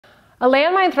A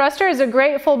landmine thruster is a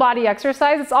great full body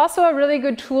exercise. It's also a really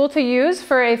good tool to use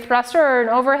for a thruster or an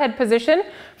overhead position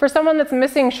for someone that's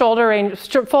missing shoulder range,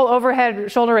 full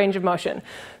overhead shoulder range of motion.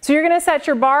 So you're going to set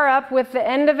your bar up with the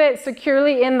end of it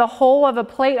securely in the hole of a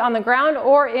plate on the ground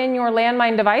or in your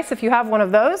landmine device if you have one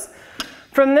of those.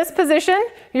 From this position,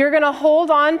 you're going to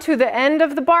hold on to the end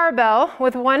of the barbell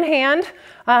with one hand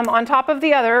on top of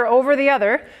the other, over the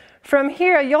other. From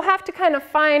here, you'll have to kind of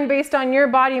find, based on your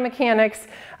body mechanics,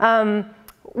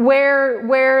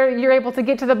 where you're able to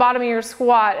get to the bottom of your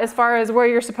squat as far as where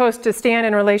you're supposed to stand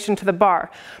in relation to the bar.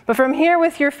 But from here,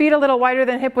 with your feet a little wider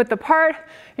than hip width apart,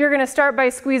 you're going to start by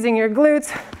squeezing your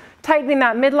glutes, tightening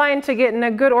that midline to get in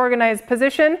a good organized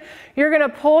position. You're going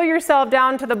to pull yourself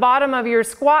down to the bottom of your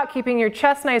squat, keeping your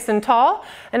chest nice and tall.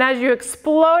 And as you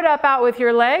explode up out with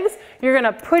your legs, you're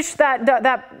going to push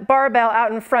that barbell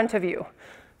out in front of you.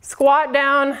 Squat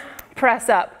down, press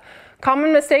up.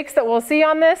 Common mistakes that we'll see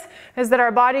on this is that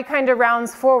our body kind of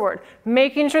rounds forward.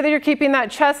 Making sure that you're keeping that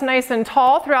chest nice and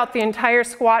tall throughout the entire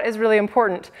squat is really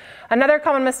important. Another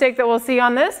common mistake that we'll see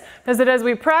on this is that as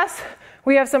we press,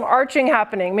 we have some arching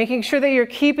happening, making sure that you're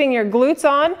keeping your glutes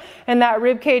on and that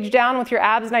rib cage down with your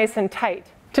abs nice and tight.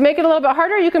 To make it a little bit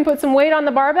harder, you can put some weight on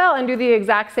the barbell and do the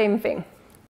exact same thing.